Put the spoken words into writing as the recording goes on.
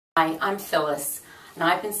Hi, I'm Phyllis, and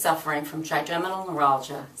I've been suffering from trigeminal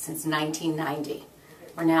neuralgia since 1990.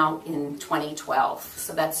 We're now in 2012,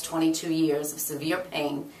 so that's 22 years of severe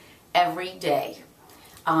pain every day.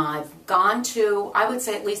 I've gone to, I would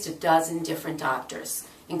say, at least a dozen different doctors,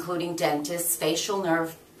 including dentists, facial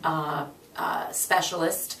nerve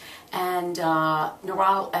specialist, and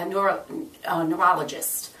neurologist.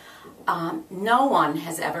 No one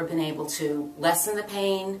has ever been able to lessen the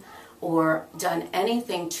pain or done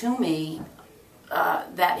anything to me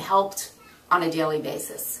that helped on a daily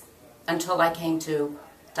basis until I came to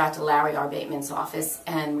Dr. Arbeitman's office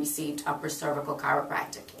and received Upper Cervical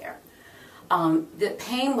Chiropractic care. The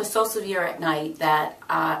pain was so severe at night that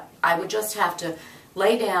I would just have to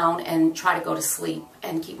lay down and try to go to sleep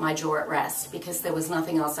and keep my jaw at rest because there was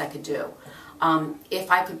nothing else I could do. If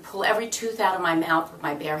I could pull every tooth out of my mouth with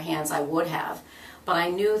my bare hands, I would have, but I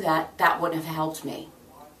knew that that wouldn't have helped me.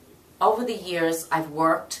 Over the years, I've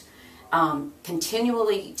worked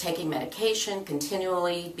continually taking medication,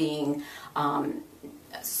 continually being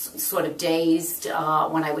sort of dazed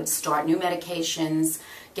when I would start new medications,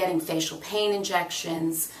 getting facial pain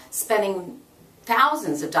injections, spending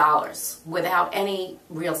thousands of dollars without any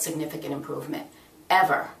real significant improvement,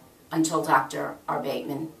 ever, until Dr.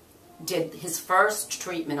 Arbeitman did his first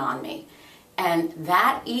treatment on me. And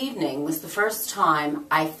that evening was the first time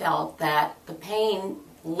I felt that the pain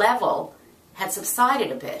level had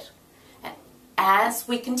subsided a bit. As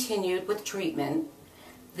we continued with treatment,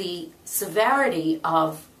 the severity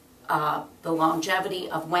of the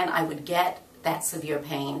longevity of when I would get that severe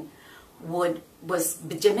pain was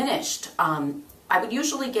diminished. I would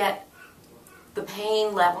usually get the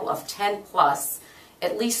pain level of 10 plus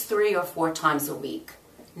at least 3 or 4 times a week.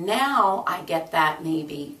 Now I get that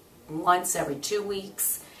maybe once every 2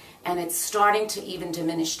 weeks, and it's starting to even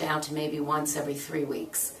diminish down to maybe once every 3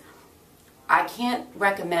 weeks. I can't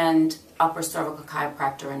recommend Upper Cervical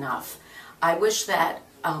Chiropractor enough. I wish that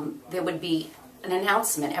there would be an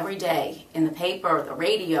announcement every day in the paper, the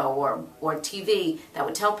radio, or TV that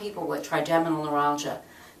would tell people with trigeminal neuralgia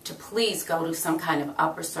to please go to some kind of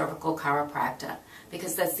upper cervical chiropractor,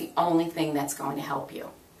 because that's the only thing that's going to help you.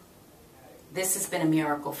 This has been a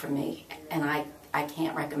miracle for me, and I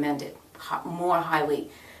can't recommend it more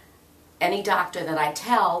highly. Any doctor that I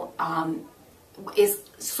tell is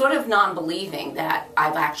sort of non-believing that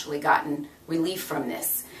I've actually gotten relief from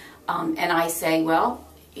this. And I say, well,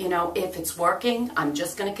 you know, if it's working, I'm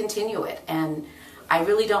just going to continue it. And I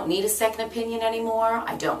really don't need a second opinion anymore.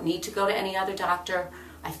 I don't need to go to any other doctor.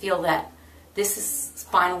 I feel that this is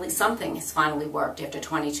finally, something has finally worked after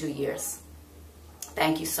 22 years.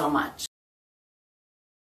 Thank you so much.